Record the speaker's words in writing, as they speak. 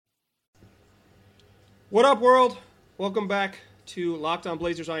What up, world? Welcome back to Locked On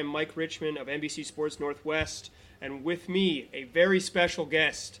Blazers. I am Mike Richmond of NBC Sports Northwest, and with me, a very special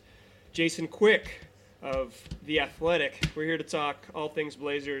guest, Jason Quick of The Athletic. We're here to talk all things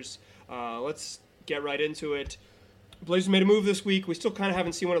Blazers. Let's get right into it. Blazers made a move this week. We still kind of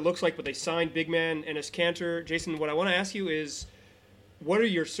haven't seen what it looks like, but they signed big man Enes Kanter. Jason, what I want to ask you is, what are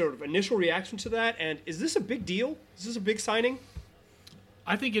your sort of initial reactions to that, and is this a big deal? Is this a big signing?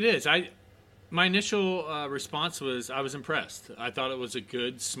 I think it is. My initial response was I was impressed. I thought it was a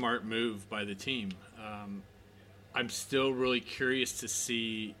good, smart move by the team. I'm still really curious to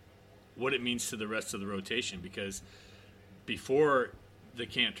see what it means to the rest of the rotation, because before the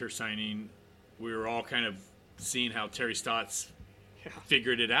Kanter signing, we were all kind of seeing how Terry Stotts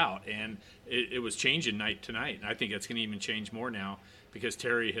figured it out, and it was changing night to night. And I think it's going to even change more now because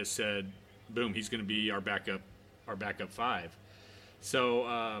Terry has said, boom, he's going to be our backup five.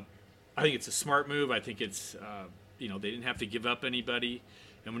 So I think it's a smart move. I think it's, they didn't have to give up anybody.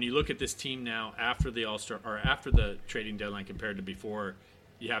 And when you look at this team now after the All-Star or after the trading deadline compared to before,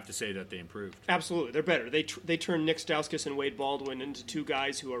 you have to say that they improved. Absolutely. They're better. They turned Nick Stauskas and Wade Baldwin into two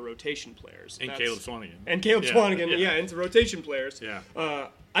guys who are rotation players. And Caleb Swanigan. Into rotation players. Yeah.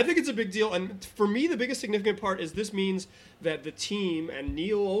 I think it's a big deal. And for me, the biggest significant part is this means that the team, and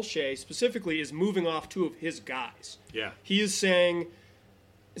Neil Olshey specifically, is moving off two of his guys. Yeah. He is saying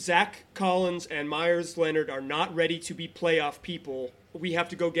Zach Collins and Myers Leonard are not ready to be playoff people. We have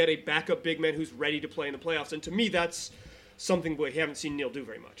to go get a backup big man who's ready to play in the playoffs. And to me, that's something we haven't seen Neil do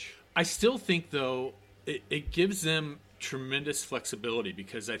very much. I still think, though, it gives them tremendous flexibility,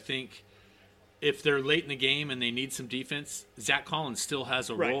 because I think if they're late in the game and they need some defense, Zach Collins still has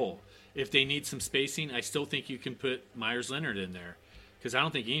a role. If they need some spacing, I still think you can put Myers Leonard in there, because I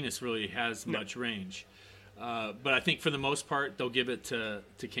don't think Enes really has much range. But I think for the most part, they'll give it to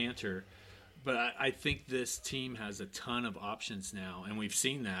Kanter. But I think this team has a ton of options now, and we've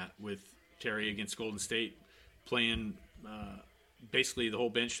seen that with Terry against Golden State playing basically the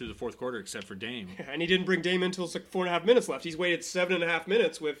whole bench through the fourth quarter except for Dame. And he didn't bring Dame in until 4.5 minutes left. He's waited 7.5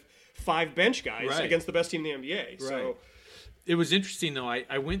 minutes with 5 bench guys against the best team in the NBA. Right. So it was interesting, though.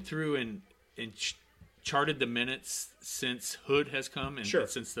 I went through and charted the minutes since Hood has come and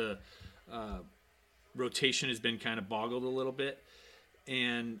since the rotation has been kind of boggled a little bit.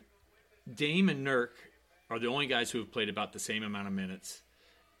 And Dame and Nurk are the only guys who have played about the same amount of minutes.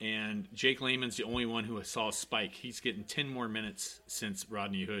 And Jake Layman's the only one who saw a spike. He's getting 10 more minutes since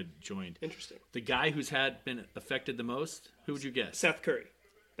Rodney Hood joined. Interesting. The guy who's been affected the most, who would you guess? Seth Curry.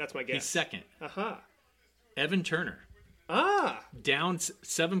 That's my guess. He's second. Aha. Evan Turner. Down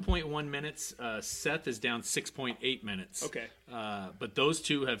 7.1 minutes. Seth is down 6.8 minutes. Okay. But those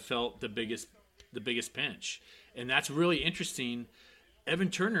two have felt the biggest pinch. And that's really interesting.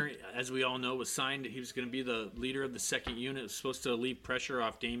 Evan Turner, as we all know, was signed. He was going to be the leader of the second unit. Was supposed to leave pressure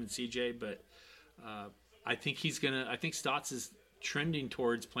off Dame and CJ, but I think I think Stotts is trending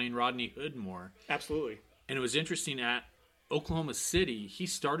towards playing Rodney Hood more. Absolutely. And it was interesting at Oklahoma City, he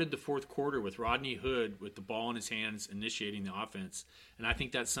started the fourth quarter with Rodney Hood with the ball in his hands, initiating the offense. And I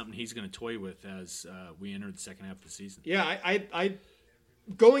think that's something he's going to toy with as we enter the second half of the season. Yeah, I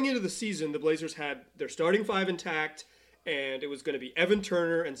going into the season, the Blazers had their starting five intact, and it was going to be Evan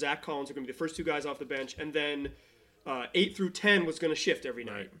Turner and Zach Collins are going to be the first two guys off the bench, and then 8 through 10 was going to shift every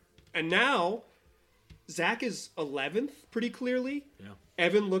night. Right. And now Zach is 11th pretty clearly. Yeah.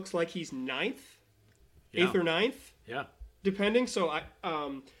 Evan looks like he's 9th, 8th or 9th. Yeah. Depending. So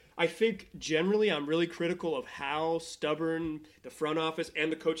I think generally I'm really critical of how stubborn the front office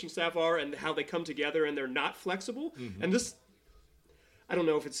and the coaching staff are and how they come together and they're not flexible. Mm-hmm. And this, I don't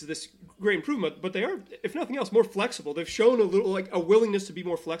know if it's this great improvement, but they are, if nothing else, more flexible. They've shown a willingness to be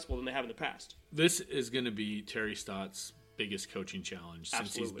more flexible than they have in the past. This is going to be Terry Stotts' biggest coaching challenge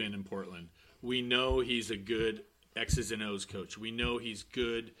since he's been in Portland. We know he's a good X's and O's coach. We know he's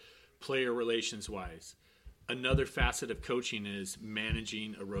good player relations-wise. Another facet of coaching is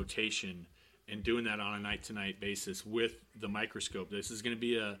managing a rotation and doing that on a night-to-night basis with the microscope. This is going to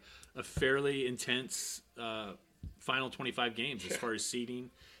be a fairly intense final 25 games as far as seeding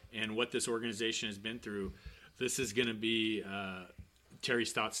and what this organization has been through. This is going to be Terry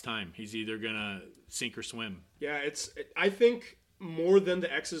Stotts' time. He's either going to sink or swim. Yeah, I think more than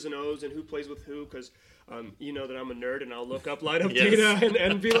the X's and O's and who plays with who, because you know that I'm a nerd and I'll look up lineup data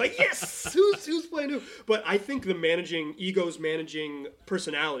and be like, yes, who's playing who. But I think the managing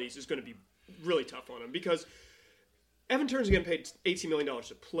personalities is going to be really tough on him because Evan Turner's getting paid $18 million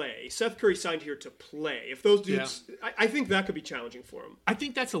to play. Seth Curry signed here to play. If those dudes, I think that could be challenging for him. I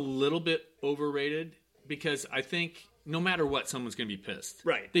think that's a little bit overrated because I think no matter what, someone's going to be pissed.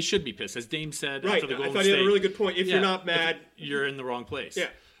 Right. They should be pissed, as Dame said Right. after the I Golden thought State. you had a really good point. If you're not mad, you're in the wrong place.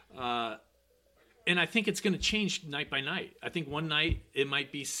 Yeah. And I think it's going to change night by night. I think one night it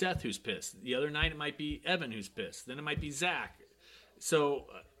might be Seth who's pissed. The other night it might be Evan who's pissed. Then it might be Zach. So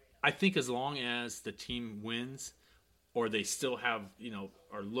I think as long as the team wins, or they still have,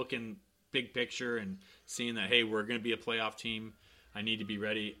 are looking big picture and seeing that, hey, we're going to be a playoff team, I need to be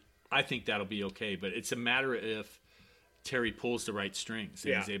ready, I think that'll be okay. But it's a matter of if Terry pulls the right strings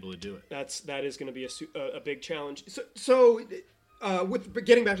and is able to do it. That is going to be a big challenge. So with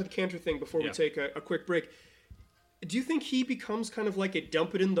getting back to the Kanter thing before we take a quick break, do you think he becomes kind of like a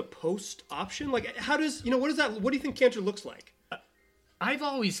dump it in the post option? Like, how does what do you think Kanter looks like? I've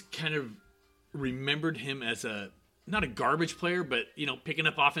always kind of remembered him as not a garbage player, but picking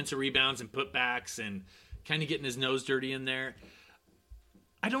up offensive rebounds and putbacks and kind of getting his nose dirty in there.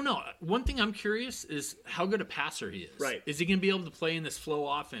 I don't know. One thing I'm curious is how good a passer he is. Right. Is he going to be able to play in this flow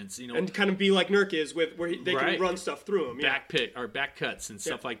offense? And kind of be like Nurk is, where they can run stuff through him. Back cuts and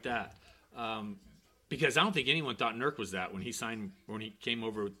stuff like that. Because I don't think anyone thought Nurk was that when he came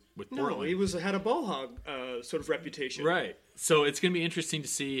over with Portland. No, he had a ball hog sort of reputation. Right. So it's going to be interesting to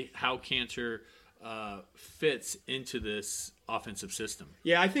see how Kanter fits into this offensive system.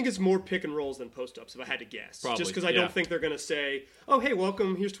 Yeah, I think it's more pick and rolls than post ups, if I had to guess. Probably, just because I don't think they're going to say, "Oh, hey,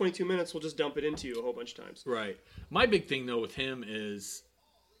 welcome. Here's 22 minutes. We'll just dump it into you a whole bunch of times." Right. My big thing though with him is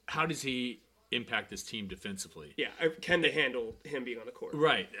how does he impact this team defensively? Yeah, can they handle him being on the court?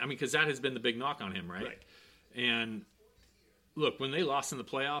 Right. I mean, because that has been the big knock on him, right? Right. And look, when they lost in the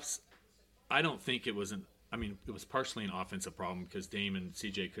playoffs, I don't think it was it was partially an offensive problem because Dame and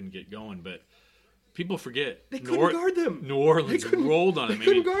CJ couldn't get going, but people forget they couldn't guard them. New Orleans rolled on them. They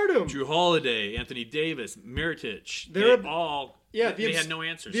couldn't guard them. Drew Holiday, Anthony Davis, Mirotic, they had no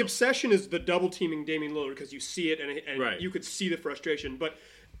answers. The obsession is the double teaming Damian Lillard because you see it and you could see the frustration, but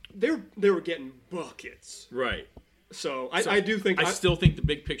they were getting buckets. Right. So I do think I still think the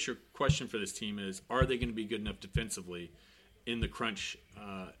big picture question for this team is: are they going to be good enough defensively in the crunch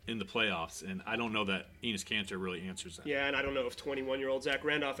in the playoffs? And I don't know that Enes Kanter really answers that. Yeah, and I don't know if 21-year-old Zach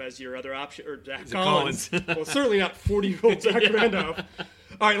Randolph as your other option, or Zach Collins. Well, certainly not 40-year-old Zach Randolph.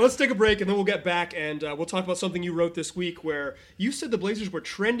 All right, let's take a break, and then we'll get back, and we'll talk about something you wrote this week where you said the Blazers were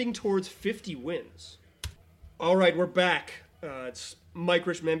trending towards 50 wins. All right, we're back. It's Mike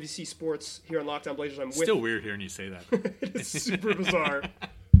Rich from NBC Sports here on Locked On Blazers. I'm still weird hearing you say that. It's super bizarre.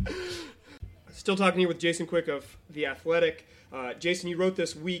 Still talking here with Jason Quick of The Athletic. Jason, you wrote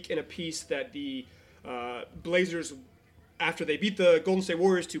this week in a piece that the Blazers, after they beat the Golden State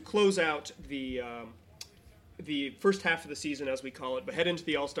Warriors to close out the first half of the season, as we call it, but head into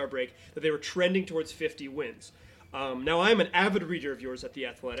the All-Star break, that they were trending towards 50 wins. Now, I'm an avid reader of yours at The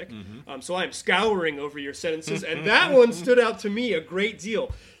Athletic, so I'm scouring over your sentences, and that one stood out to me a great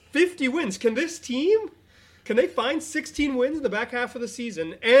deal. 50 wins. Can this team... Can they find 16 wins in the back half of the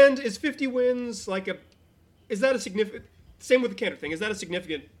season? And is 50 wins is that a significant, same with the Kanter thing, is that a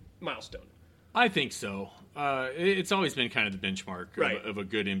significant milestone? I think so. It's always been kind of the benchmark of a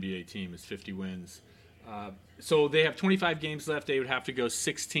good NBA team is 50 wins. So they have 25 games left. They would have to go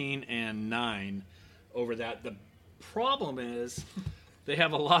 16-9 over that. The problem is they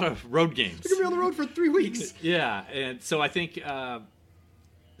have a lot of road games. They're going to be on the road for 3 weeks. Yeah, and so I think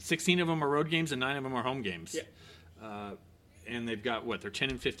 16 of them are road games and 9 of them are home games. Yeah. And they've got, they're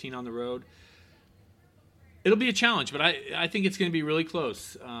 10-15 on the road. It'll be a challenge, but I think it's going to be really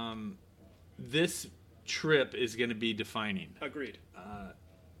close. This trip is going to be defining. Agreed.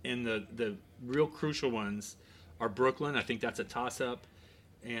 And the real crucial ones are Brooklyn. I think that's a toss-up.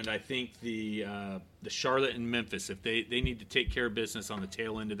 And I think the Charlotte and Memphis, if they need to take care of business on the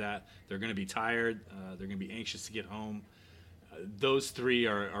tail end of that, they're going to be tired. They're going to be anxious to get home. Those three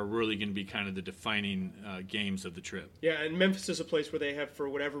are really going to be kind of the defining games of the trip. Yeah, and Memphis is a place where they have, for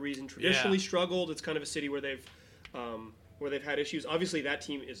whatever reason, traditionally struggled. It's kind of a city where they've had issues. Obviously, that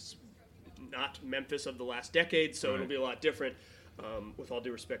team is not Memphis of the last decade, so it'll be a lot different. With all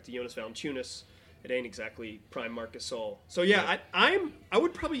due respect to Jonas Valanciunas, it ain't exactly prime Marc Gasol. So I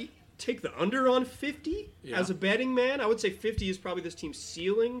would probably take the under on 50 as a betting man. I would say 50 is probably this team's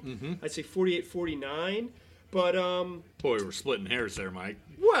ceiling. Mm-hmm. I'd say 48-49. But boy, we're splitting hairs there, Mike.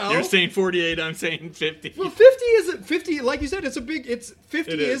 Well, you're saying 48, I'm saying 50. Well, 50 isn't 50. Like you said, it's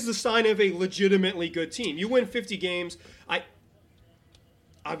 50 is the sign of a legitimately good team. You win 50 games.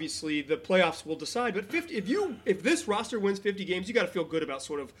 Obviously the playoffs will decide, but 50. If this roster wins 50 games, you got to feel good about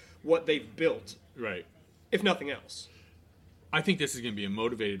sort of what they've built, right? If nothing else. I think this is going to be a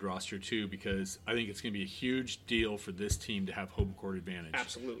motivated roster, too, because I think it's going to be a huge deal for this team to have home court advantage.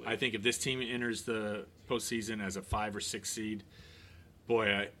 Absolutely. I think if this team enters the postseason as a 5 or 6 seed,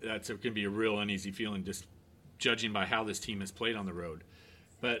 boy, that's going to be a real uneasy feeling just judging by how this team has played on the road.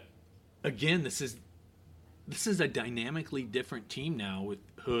 But again, this is a dynamically different team now with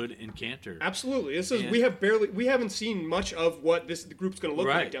Hood and Cantor. Absolutely. We haven't seen much of what the group's going to look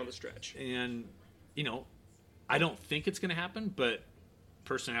like down the stretch. And I don't think it's going to happen, but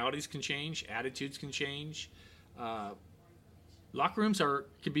personalities can change, attitudes can change. Locker rooms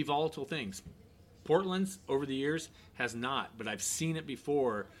can be volatile things. Portland's over the years has not, but I've seen it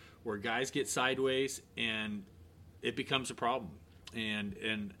before where guys get sideways and it becomes a problem.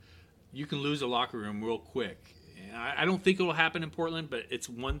 And you can lose a locker room real quick. And I don't think it will happen in Portland, but it's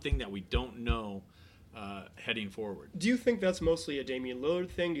one thing that we don't know heading forward. Do you think that's mostly a Damian Lillard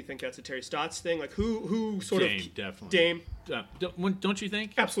thing? Do you think that's a Terry Stotts thing? Like who sort Dame, of definitely. Dame? Don't you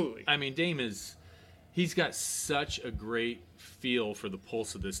think? Absolutely. I mean, Dame he's got such a great feel for the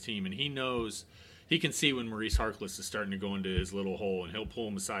pulse of this team, and he can see when Maurice Harkless is starting to go into his little hole, and he'll pull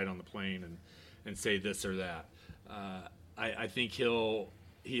him aside on the plane and say this or that. I think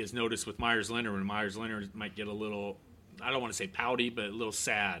he has noticed with Myers Leonard when Myers Leonard might get a little, I don't want to say pouty, but a little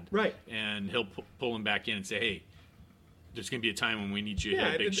sad. Right. And he'll pull him back in and say, hey, there's going to be a time when we need you to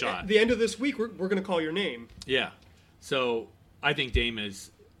hit a big shot. At the end of this week, we're going to call your name. Yeah. So I think Dame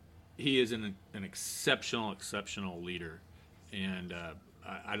is an exceptional leader. And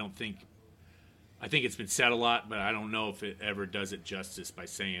I think it's been said a lot, but I don't know if it ever does it justice by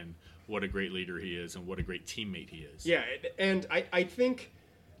saying what a great leader he is and what a great teammate he is. Yeah, and I think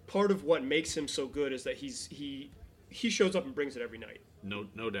part of what makes him so good is that he shows up and brings it every night.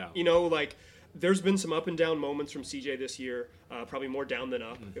 No doubt. Like there's been some up and down moments from CJ this year, probably more down than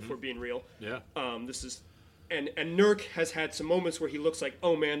up, if we're being real. Yeah. And Nurk has had some moments where he looks like,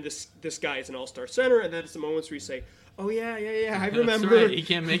 oh man, this guy is an all-star center, and then some moments where you say, oh yeah, I remember. That's right. He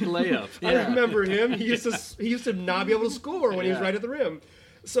can't make a layup. Yeah. I remember him. He used to not be able to score when he was right at the rim.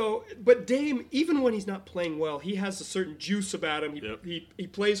 So, but Dame, even when he's not playing well, he has a certain juice about him. He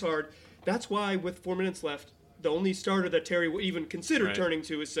plays hard. That's why with 4 minutes left, the only starter that Terry would even consider turning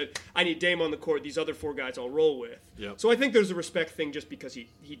to is said, I need Dame on the court. These other 4 guys I'll roll with. Yep. So I think there's a respect thing just because he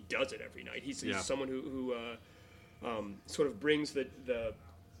does it every night. He's someone who sort of brings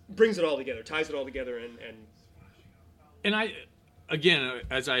brings it all together, ties it all together, and I, again,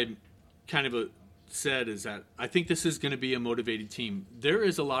 as I kind of said, is that I think this is going to be a motivated team. There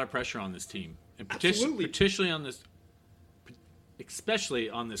is a lot of pressure on this team, and particularly on this, especially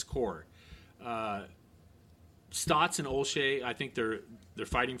on this core. Stotts and Olshey, I think they're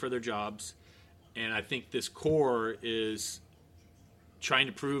fighting for their jobs, and I think this core is trying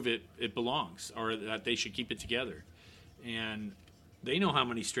to prove it belongs, or that they should keep it together. And they know how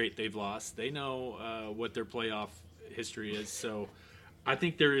many straight they've lost. They know what their playoff history is. So I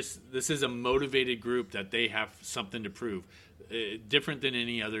think this is a motivated group that they have something to prove, different than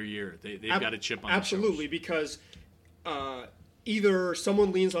any other year. They've got a chip on absolutely, their because shoulders. either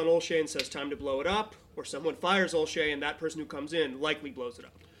someone leans on Olshey and says time to blow it up, or someone fires Olshey and that person who comes in likely blows it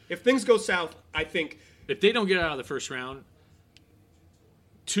up. If things go south, I think if they don't get out of the first round,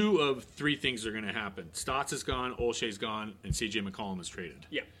 2 of 3 things are going to happen. Stotts is gone, Olshey's gone, and C.J. McCollum is traded.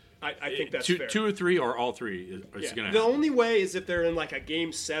 Yeah, I think that's fair. 2 or 3 or all 3 is going to happen. The only way is if they're in like a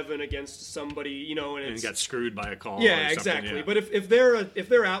game 7 against somebody, and got screwed by a call. Yeah, or exactly. Yeah. But if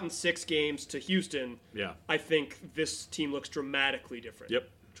they're out in 6 games to Houston, I think this team looks dramatically different. Yep.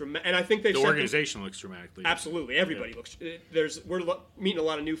 And I think the organization looks dramatically different. Absolutely, everybody looks. We're meeting a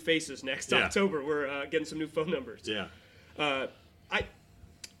lot of new faces next October. We're getting some new phone numbers. Yeah. So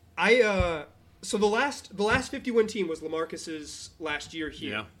the last 50-win team was LaMarcus's last year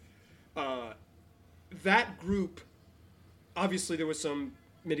here. Yeah. That group, obviously, there was some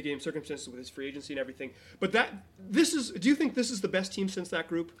mitigating circumstances with his free agency and everything. But do you think this is the best team since that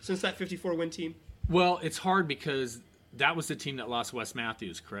group, since that 54-win team? Well, it's hard because that was the team that lost Wes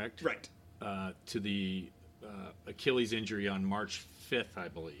Matthews, correct? Right. To the Achilles injury on March 5th, I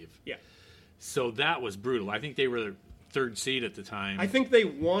believe. Yeah. So that was brutal. I think they were the 3rd seed at the time. I think they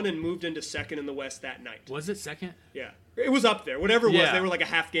won and moved into 2nd in the West that night. Was it 2nd? Yeah. It was up there. Whatever it was, they were like a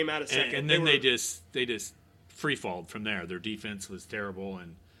half game out of 2nd. And then they just free-falled from there. Their defense was terrible.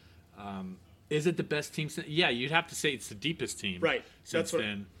 And is it the best team? Yeah, you'd have to say it's the deepest team. Right. Since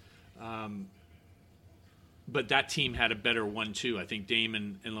then. But that team had a better 1-2. I think Dame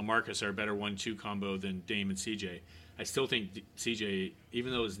and LaMarcus are a better 1-2 combo than Dame and CJ. I still think CJ,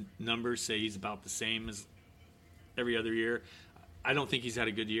 even though his numbers say he's about the same as every other year, I don't think he's had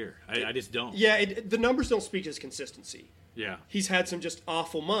a good year. I just don't. Yeah, the numbers don't speak to his consistency. Yeah. He's had some just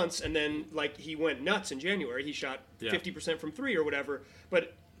awful months, and then he went nuts in January. He shot 50% from 3 or whatever.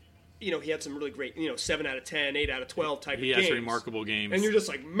 But he had some really great, 7 out of 10, 8 out of 12 type of He games. has remarkable games. And you're just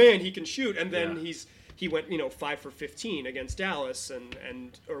like, man, he can shoot. And then Yeah. he went, 5 for 15 against Dallas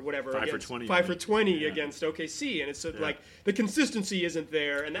and or whatever. 5 for against, 20. 5 for 20 Yeah. against OKC. And it's like the consistency isn't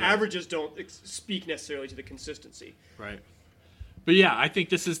there, and the averages don't speak necessarily to the consistency. Right. But yeah, I think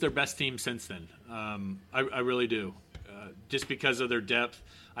this is their best team since then. I really do. Just because of their depth,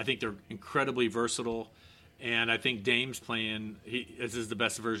 I think they're incredibly versatile. And I think Dame's playing. This is the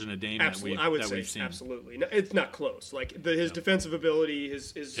best version of Dame Absolutely, that I would we've say seen. absolutely. No, it's not close. Like his defensive ability,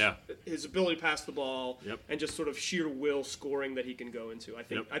 his ability to pass the ball, and just sort of sheer will scoring that he can go into. I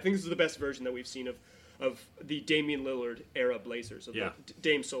think this is the best version that we've seen of the Damian Lillard era Blazers, of the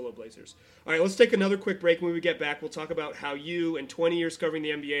Dame solo Blazers. All right, let's take another quick break. When we get back, we'll talk about how you, in 20 years covering the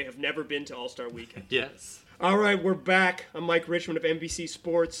NBA, have never been to All-Star Weekend. Yes. All right, we're back. I'm Mike Richmond of NBC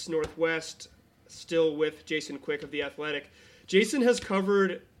Sports Northwest, still with Jason Quick of The Athletic. Jason has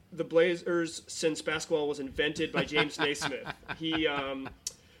covered the Blazers since basketball was invented by James Naismith.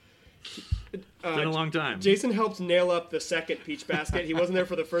 It's been a long time. Jason helped nail up the second peach basket. He wasn't there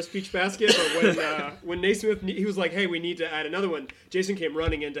for the first peach basket, but when Naismith, he was like, hey, we need to add another one, Jason came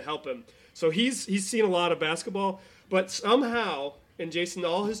running in to help him. So he's seen a lot of basketball, but somehow, and Jason,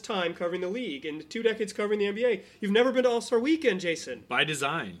 all his time covering the league, and 2 decades covering the NBA, you've never been to All-Star Weekend, Jason. By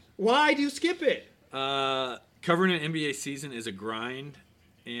design. Why do you skip it? Covering an NBA season is a grind,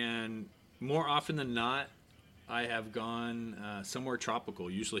 and more often than not, I have gone somewhere tropical,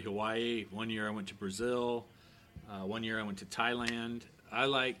 usually Hawaii. One year I went to Brazil. One year I went to Thailand. I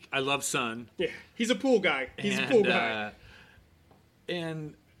love sun. Yeah, he's a pool guy.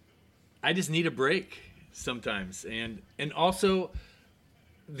 And I just need a break sometimes. And also,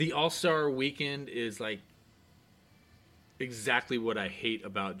 the All-Star Weekend is like exactly what I hate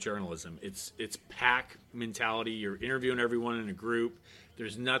about journalism. It's pack mentality. You're interviewing everyone in a group.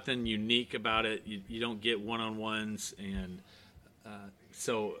 There's nothing unique about it. You don't get one-on-ones, and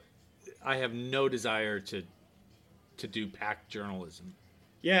so I have no desire to do pack journalism.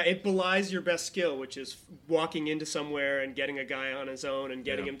 Yeah, it belies your best skill, which is walking into somewhere and getting a guy on his own and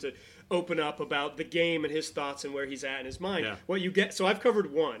getting him to open up about the game and his thoughts and where he's at in his mind. Yeah. What you get, so I've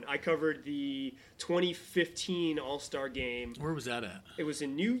covered one. I covered the 2015 All-Star Game. Where was that at? It was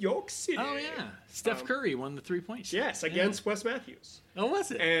in New York City. Oh, yeah. Steph Curry won the three-point shot. Yes, against Wes Matthews. Oh,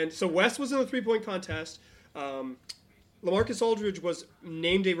 was it? And so Wes was in the three-point contest. LaMarcus Aldridge was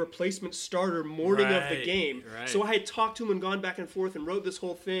named a replacement starter morning of the game. Right. So I had talked to him and gone back and forth and wrote this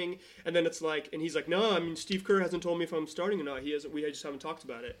whole thing. And then it's like, and he's like, no, I mean, Steve Kerr hasn't told me if I'm starting or not. He hasn't. We just haven't talked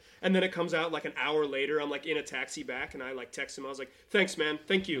about it. And then it comes out like an hour later. I'm like in a taxi back, and I like text him. I was like, thanks, man.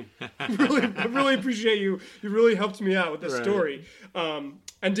 Thank you. I really appreciate you. You really helped me out with this story.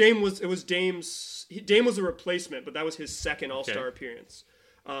 And Dame was a replacement, but that was his second All-Star appearance.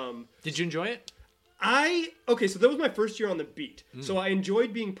 Did you enjoy it? So that was my first year on the beat. So I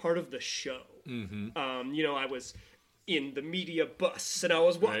enjoyed being part of the show. Mm-hmm. I was in the media bus, and I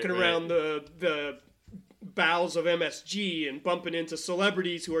was walking around the bowels of MSG and bumping into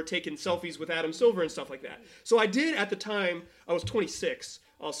celebrities who are taking selfies with Adam Silver and stuff like that. So I did, at the time, I was 26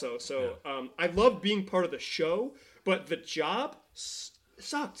 also. So I loved being part of the show, but the job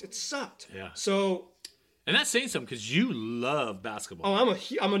sucked. It sucked. Yeah. So... And that's saying something, because you love basketball. Oh,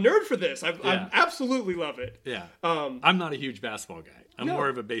 I'm a nerd for this. I absolutely love it. Yeah. I'm not a huge basketball guy. I'm more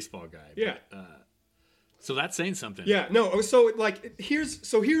of a baseball guy. Yeah. But, so that's saying something. Yeah. No. So like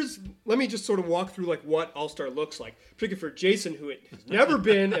here's let me just sort of walk through like what All-Star looks like, particularly for Jason, who it has never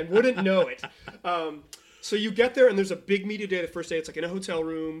been and wouldn't know it. So you get there and there's a big media day the first day. It's like in a hotel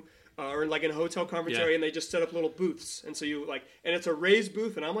room. Or like in a hotel conference area, and they just set up little booths, and so you like, and it's a raised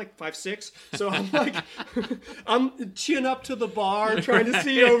booth, and I'm like 5'6", so I'm like, I'm chin up to the bar, trying to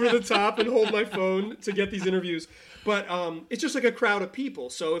see over the top and hold my phone to get these interviews, but it's just like a crowd of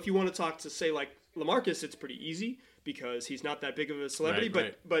people. So if you want to talk to say like LaMarcus, it's pretty easy because he's not that big of a celebrity,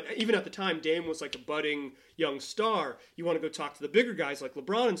 but even at the time, Dame was like a budding young star. You want to go talk to the bigger guys like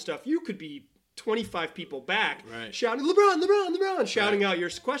LeBron and stuff, you could be 25 people back shouting LeBron, shouting out your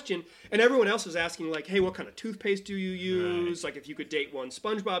question, and everyone else is asking like, hey, what kind of toothpaste do you use? Like if you could date one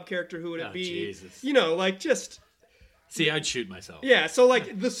SpongeBob character, who would it be? Jesus. Like just see, I'd shoot myself. Yeah, so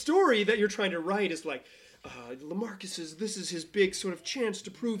like the story that you're trying to write is like LaMarcus this is his big sort of chance to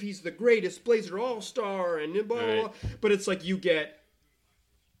prove he's the greatest Blazer All-Star and blah blah blah. But it's like you get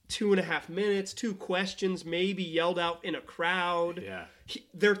 2.5 minutes, 2 questions, maybe yelled out in a crowd. Yeah.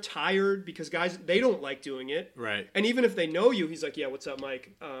 They're tired because guys, they don't like doing it. Right. And even if they know you, he's like, yeah, what's up,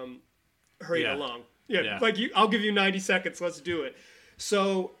 Mike? Hurry along. Yeah. Like I'll give you 90 seconds. Let's do it.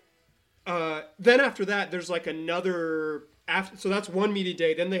 So then after that, there's like another so that's one media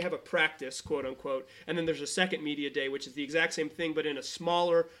day. Then they have a practice, quote unquote, and then there's a second media day, which is the exact same thing but in a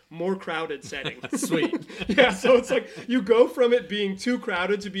smaller, more crowded setting. Sweet. Yeah, so it's like you go from it being too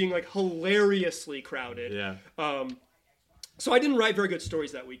crowded to being like hilariously crowded. Yeah. So I didn't write very good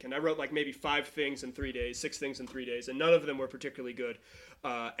stories that weekend. I wrote like maybe 5 things in 3 days, 6 things in 3 days, and none of them were particularly good.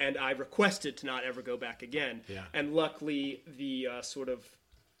 And I requested to not ever go back again. Yeah. And luckily, the sort of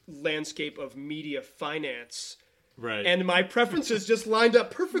landscape of media finance Right. and my preferences just lined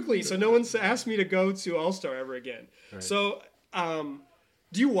up perfectly. So no one's asked me to go to All-Star ever again. Right. So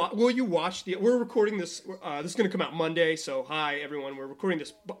will you watch we're recording this, this is going to come out Monday. So hi everyone, we're recording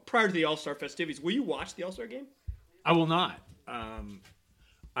this prior to the All-Star festivities. Will you watch the All-Star game? I will not.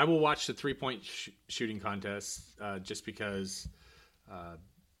 I will watch the 3-point shooting contest just because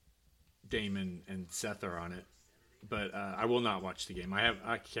Damon and Seth are on it. But I will not watch the game.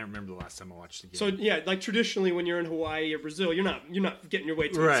 I can't remember the last time I watched the game. So yeah, like traditionally when you're in Hawaii or Brazil, you're not getting your way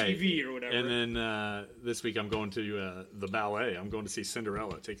to right. the TV or whatever. And then this week I'm going to the ballet. I'm going to see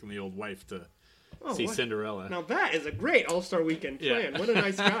Cinderella, taking the old wife to see Cinderella. Now that is a great All-Star weekend plan. Yeah. What a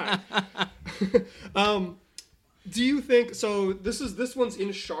nice guy. Do you think so? This one's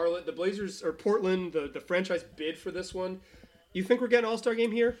in Charlotte. The Blazers or Portland. The franchise bid for this one. You think we're getting an All-Star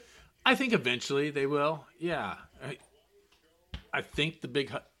game here? I think eventually they will. Yeah, I think the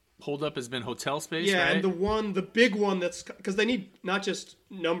big holdup has been hotel space. Yeah, right? and the big one that's because they need not just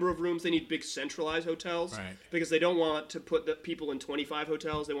number of rooms, they need big centralized hotels. Right. Because they don't want to put the people in 25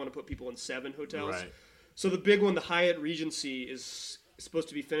 hotels. They want to put people in 7 hotels. Right. So the big one, the Hyatt Regency, is supposed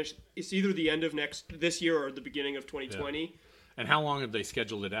to be finished. It's either the end of this year or the beginning of 2020. Yeah. And how long have they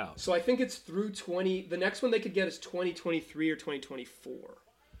scheduled it out? So I think it's through 20. The next one they could get is 2023 or 2024.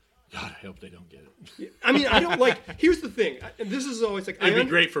 God, I hope they don't get it. I mean, I don't like. Here's the thing. And this is always like. It'd be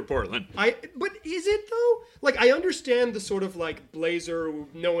great for Portland. But is it though? Like, I understand the sort of like Blazer,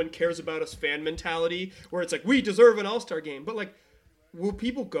 no one cares about us fan mentality, where it's like we deserve an All-Star game. But like, will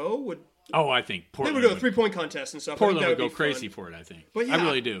people go? I think Portland. They would do a 3-point contest and stuff. Portland would be go crazy fun. for it. I think. But yeah, I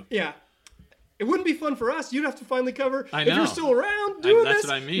really do. Yeah. It wouldn't be fun for us. You'd have to finally cover. I know. If you're still around doing that's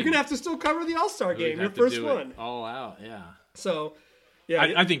this, what I mean. you're gonna have to still cover the All-Star game, your first one. All out, yeah. So,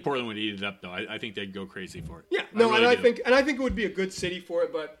 yeah. I think Portland would eat it up, though. I think they'd go crazy for it. Yeah, no, really I think it would be a good city for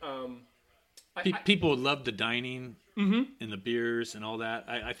it, but people would love the dining and the beers and all that.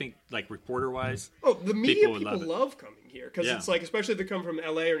 I think, like reporter-wise, the media people love coming here because Yeah. it's like, especially if they come from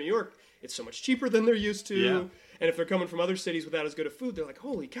LA or New York, it's so much cheaper than they're used to. Yeah. And if they're coming from other cities without as good of food, they're like,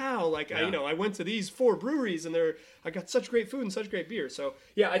 "Holy cow!" Like Yeah. I went to these 4 breweries and I got such great food and such great beer. So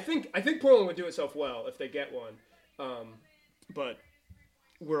yeah, I think Portland would do itself well if they get one, but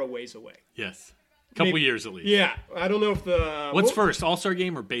we're a ways away. yes, couple years at least. Yeah, I don't know if the What's first, All-Star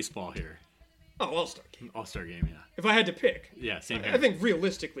game or baseball here? Oh, All-Star game. All-Star game, yeah. If I had to pick, Yeah, same here. I think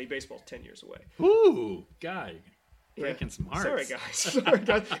realistically, baseball's 10 years away. Ooh, guy. Breaking some hearts. Sorry,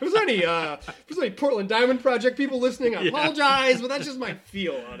 guys. If there's any Portland Diamond Project people listening, I apologize, but that's just my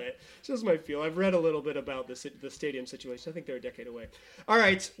feel on it. It's just my feel. I've read a little bit about the stadium situation. I think they're a decade away. All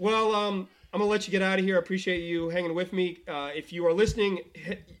right. Well, I'm going to let you get out of here. I appreciate you hanging with me. If you are listening,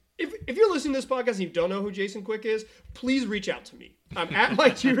 if you're listening to this podcast and you don't know who Jason Quick is, please reach out to me. I'm at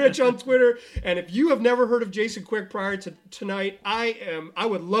Mike G. Rich on Twitter, and if you have never heard of Jason Quick prior to tonight, I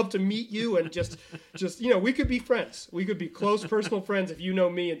would love to meet you and just we could be friends. We could be close personal friends if you know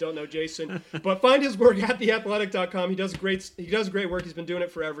me and don't know Jason. But find his work at theathletic.com. He does great work. He's been doing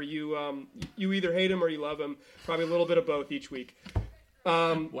it forever. You either hate him or you love him. Probably a little bit of both each week.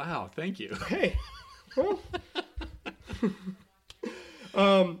 Wow, thank you. Hey, well.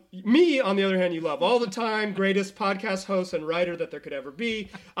 Me, on the other hand, you love all the time. Greatest podcast host and writer that there could ever be.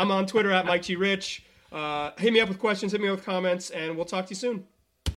 I'm on Twitter at Mike G. Rich. Hit me up with questions, hit me up with comments, and we'll talk to you soon.